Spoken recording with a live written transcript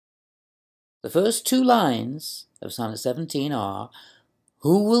The first two lines of Sonnet 17 are,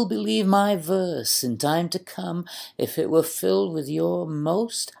 "Who will believe my verse in time to come if it were filled with your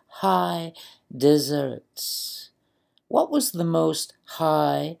most high deserts?" What was the most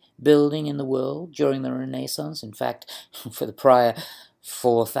high building in the world during the Renaissance? In fact, for the prior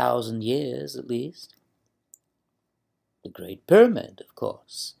 4,000 years at least? The Great Pyramid, of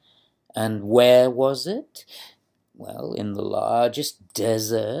course. And where was it? Well, in the largest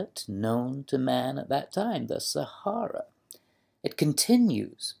desert known to man at that time, the Sahara. It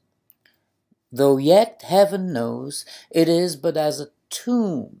continues, "Though yet heaven knows it is but as a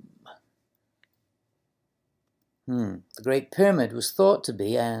tomb." The Great Pyramid was thought to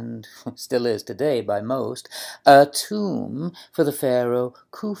be, and still is today by most, a tomb for the pharaoh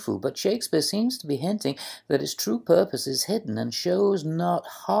Khufu, but Shakespeare seems to be hinting that its true purpose is hidden and shows not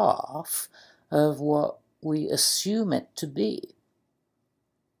half of what we assume it to be.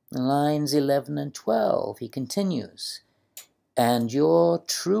 In lines 11 and 12, he continues, "And your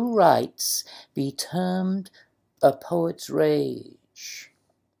true rights be termed a poet's rage."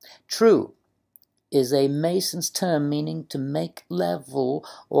 True is a mason's term meaning to make level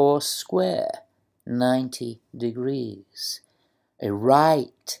or square, 90 degrees. A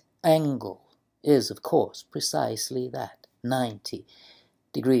right angle is, of course, precisely that, 90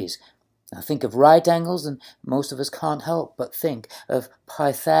 degrees. Now think of right angles, and most of us can't help but think of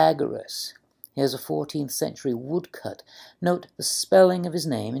Pythagoras. Here's a 14th century woodcut. Note the spelling of his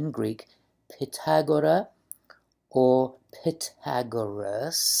name in Greek, Pythagora or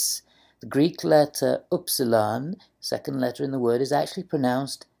Pythagoras. The Greek letter upsilon, second letter in the word, is actually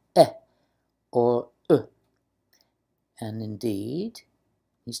pronounced e or u. And indeed,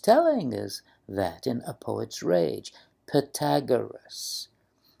 he's telling us that in A Poet's Rage, Pythagoras.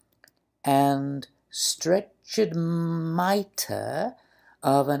 And stretched mitre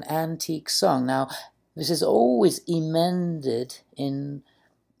of an antique song. Now, this is always emended in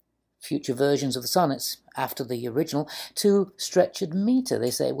future versions of the sonnets after the original to stretched metre.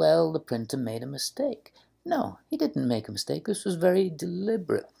 They say, well, the printer made a mistake. No, he didn't make a mistake. This was very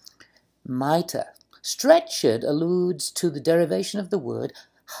deliberate. Mitre. Stretched alludes to the derivation of the word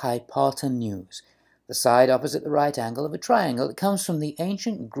hypotenuse, the side opposite the right angle of a triangle. It comes from the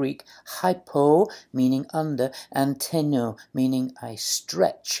ancient Greek hypo, meaning under, and teno, meaning I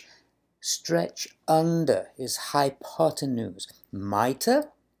stretch. Stretch under is hypotenuse.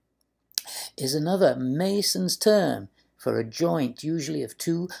 Mitre is another mason's term for a joint, usually of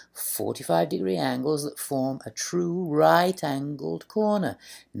two 45-degree angles that form a true right-angled corner,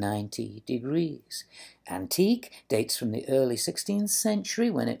 90 degrees. Antique dates from the early 16th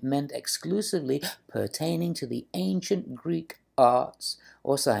century, when it meant exclusively pertaining to the ancient Greek arts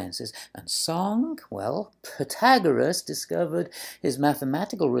or sciences. And song, well, Pythagoras discovered his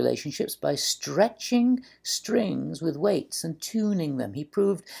mathematical relationships by stretching strings with weights and tuning them. He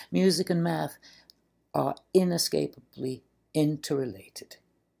proved music and math are inescapably interrelated.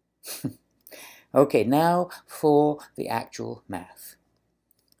 Okay, now for the actual math.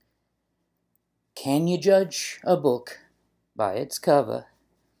 Can you judge a book by its cover?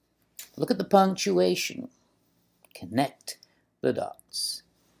 Look at the punctuation. Connect the dots.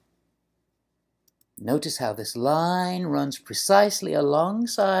 Notice how this line runs precisely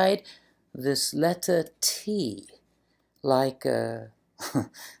alongside this letter T, like a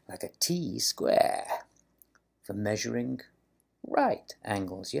T square, for measuring right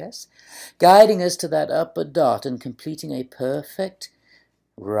angles, yes? Guiding us to that upper dot and completing a perfect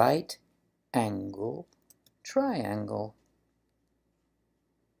right angle triangle.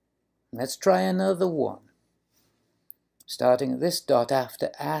 Let's try another one. Starting at this dot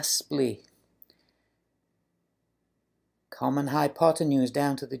after Aspley. Common hypotenuse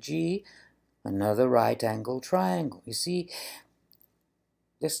down to the G, another right angle triangle. You see,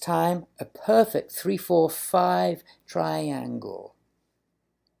 this time a perfect 3, 4, 5 triangle.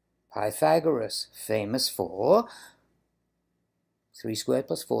 Pythagoras, famous for 3 squared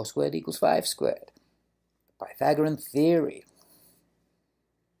plus 4 squared equals 5 squared. Pythagorean theory.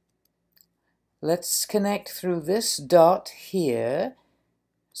 Let's connect through this dot here.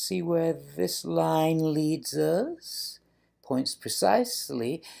 See where this line leads us? Points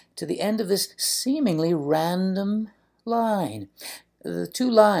precisely to the end of this seemingly random line. The two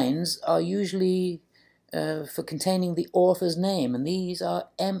lines are usually for containing the author's name, and these are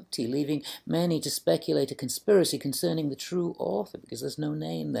empty, leaving many to speculate a conspiracy concerning the true author, because there's no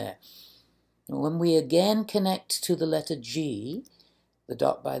name there. And when we again connect to the letter G, the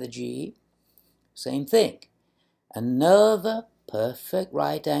dot by the G, same thing. Another perfect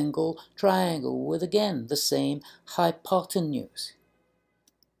right angle triangle with again the same hypotenuse.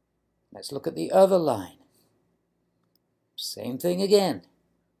 Let's look at the other line. Same thing again.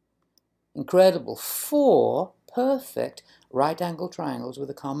 Incredible. 4 perfect right-angle triangles with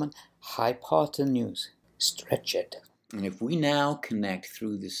a common hypotenuse. Stretch it. And if we now connect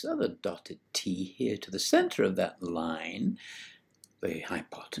through this other dotted T here to the center of that line, the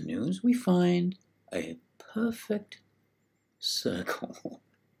hypotenuse, we find a perfect circle.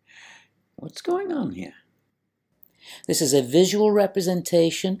 What's going on here? This is a visual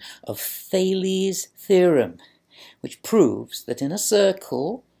representation of Thales' theorem, which proves that in a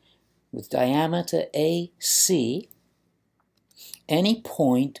circle with diameter AC, any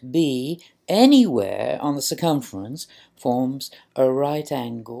point B anywhere on the circumference forms a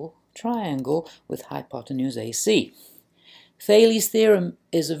right-angle triangle with hypotenuse AC. Thales' theorem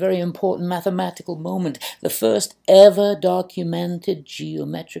is a very important mathematical moment, the first ever documented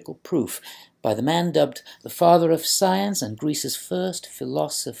geometrical proof by the man dubbed the father of science and Greece's first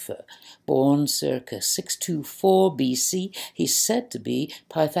philosopher. Born circa 624 BC, he's said to be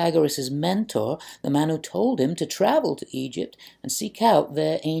Pythagoras' mentor, the man who told him to travel to Egypt and seek out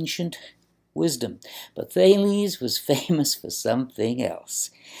their ancient wisdom. But Thales was famous for something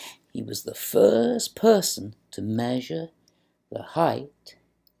else. He was the first person to measure the height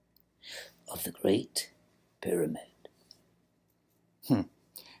of the Great Pyramid.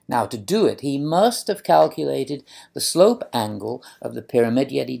 Now, to do it, he must have calculated the slope angle of the pyramid,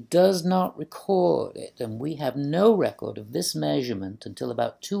 yet he does not record it, and we have no record of this measurement until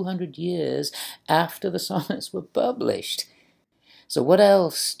about 200 years after the sonnets were published. So what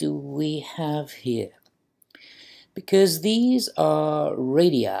else do we have here? Because these are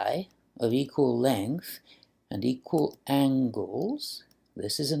radii of equal length and equal angles,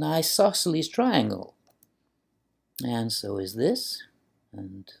 this is an isosceles triangle. And so is this,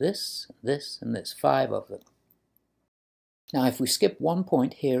 and this, and this, 5 of them. Now if we skip one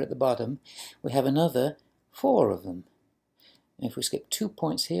point here at the bottom, we have another 4 of them. And if we skip 2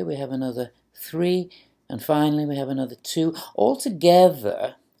 points here, we have another 3, and finally we have another 2.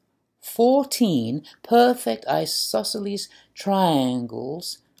 Altogether, 14 perfect isosceles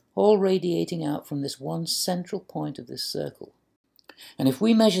triangles, all radiating out from this one central point of this circle. And if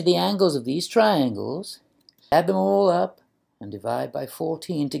we measure the angles of these triangles, add them all up, and divide by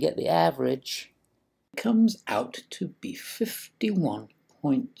 14 to get the average, it comes out to be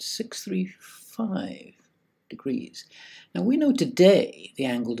 51.635 degrees. Now we know today the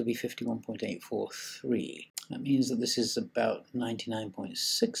angle to be 51.843. That means that this is about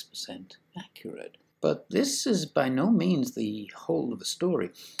 99.6% accurate. But this is by no means the whole of the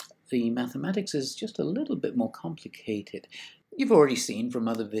story. The mathematics is just a little bit more complicated. You've already seen from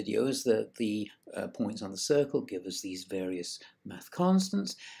other videos that the points on the circle give us these various math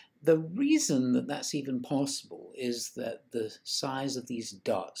constants. The reason that that's even possible is that the size of these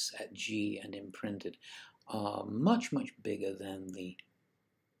dots at G and imprinted are much, much bigger than the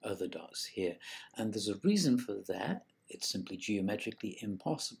other dots here. And there's a reason for that. It's simply geometrically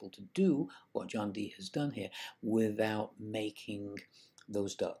impossible to do what John Dee has done here without making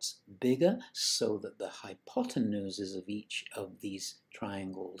those dots bigger, so that the hypotenuses of each of these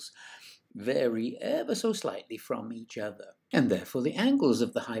triangles vary ever so slightly from each other. And therefore the angles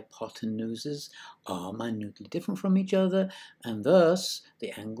of the hypotenuses are minutely different from each other, and thus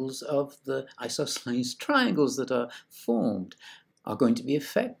the angles of the isosceles triangles that are formed are going to be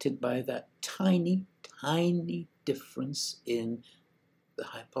affected by that tiny, tiny difference in the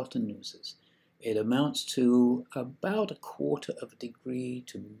hypotenuses. It amounts to about 1/4 of a degree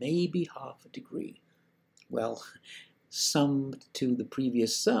to maybe 1/2 a degree. Well, summed to the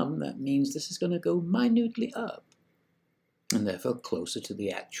previous sum, that means this is going to go minutely up, and therefore closer to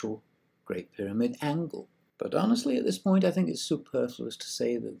the actual Great Pyramid angle. But honestly, at this point, I think it's superfluous to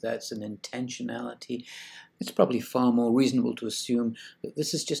say that that's an intentionality. It's probably far more reasonable to assume that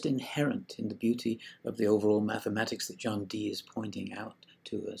this is just inherent in the beauty of the overall mathematics that John Dee is pointing out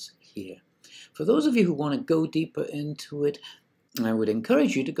to us here. For those of you who want to go deeper into it, I would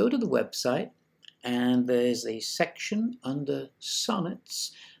encourage you to go to the website, and there's a section under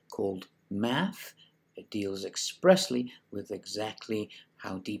Sonnets called Math. It deals expressly with exactly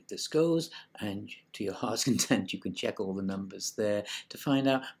how deep this goes, and to your heart's content you can check all the numbers there to find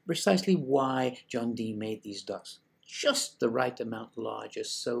out precisely why John Dee made these dots just the right amount larger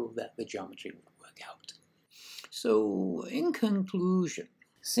so that the geometry would work out. So in conclusion,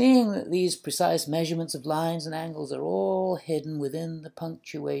 seeing that these precise measurements of lines and angles are all hidden within the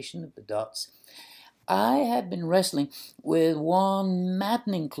punctuation of the dots, I had been wrestling with one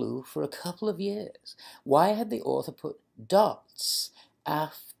maddening clue for a couple of years. Why had the author put dots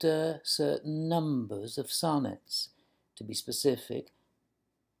after certain numbers of sonnets? To be specific,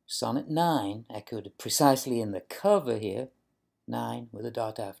 Sonnet 9, echoed precisely in the cover here, 9 with a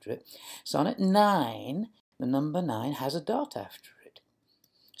dot after it. Sonnet 9, the number 9, has a dot after it.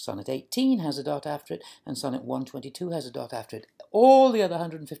 Sonnet 18 has a dot after it, and Sonnet 122 has a dot after it. All the other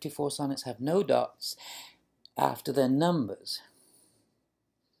 154 sonnets have no dots after their numbers.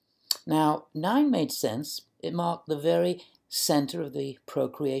 Now, 9 made sense. It marked the very center of the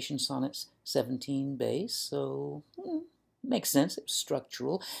Procreation Sonnets 17 base, so makes sense, it was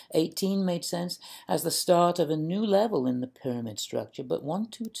structural. 18 made sense as the start of a new level in the pyramid structure, but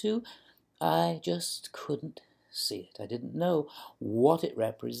 122, I just couldn't see it. I didn't know what it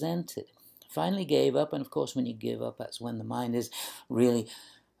represented. Finally gave up, and of course when you give up, that's when the mind is really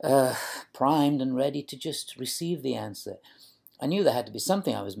primed and ready to just receive the answer. I knew there had to be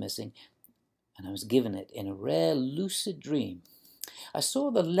something I was missing, and I was given it in a rare lucid dream. I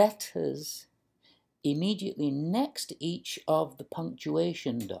saw the letters immediately next to each of the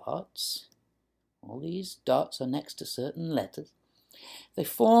punctuation dots. All these dots are next to certain letters. They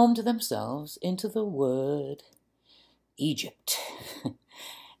formed themselves into the word Egypt,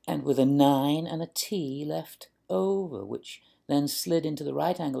 and with a 9 and a T left over, which then slid into the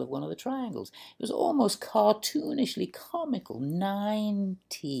right angle of one of the triangles. It was almost cartoonishly comical.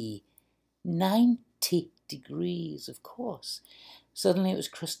 90 degrees, of course. Suddenly it was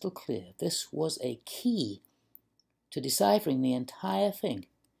crystal clear. This was a key to deciphering the entire thing.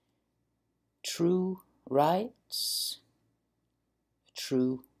 True rights,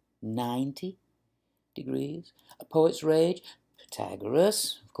 true 90 degrees, a poet's rage,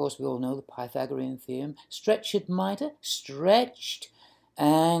 Pythagoras, of course we all know the Pythagorean theorem, stretched mitre, stretched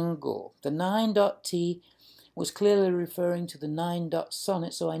angle. The 9.t was clearly referring to the 9-dot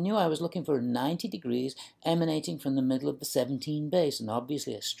sonnet, so I knew I was looking for 90 degrees emanating from the middle of the 17 base, and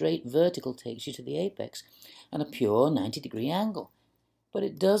obviously a straight vertical takes you to the apex, and a pure 90-degree angle. But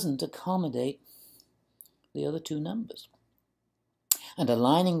it doesn't accommodate the other two numbers. And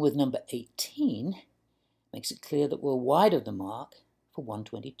aligning with number 18 makes it clear that we're wide of the mark for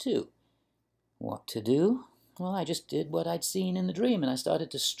 122. What to do? Well, I just did what I'd seen in the dream, and I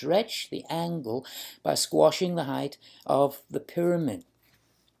started to stretch the angle by squashing the height of the pyramid.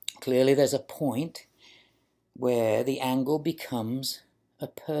 Clearly there's a point where the angle becomes a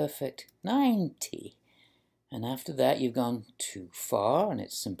perfect 90. And after that you've gone too far, and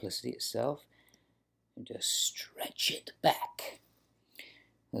it's simplicity itself. And just stretch it back.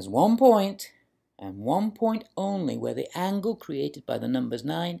 There's one point, and one point only, where the angle created by the numbers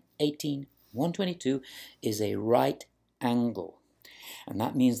 9, 18, 122 is a right angle. And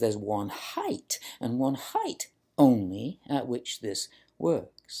that means there's one height, and one height only, at which this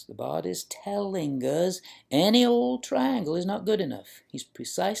works. The bard is telling us any old triangle is not good enough. He's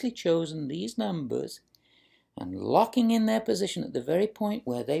precisely chosen these numbers and locking in their position at the very point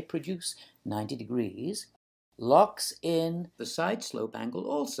where they produce 90 degrees, locks in the side slope angle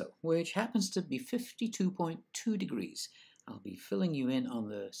also, which happens to be 52.2 degrees. I'll be filling you in on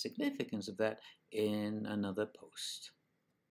the significance of that in another post.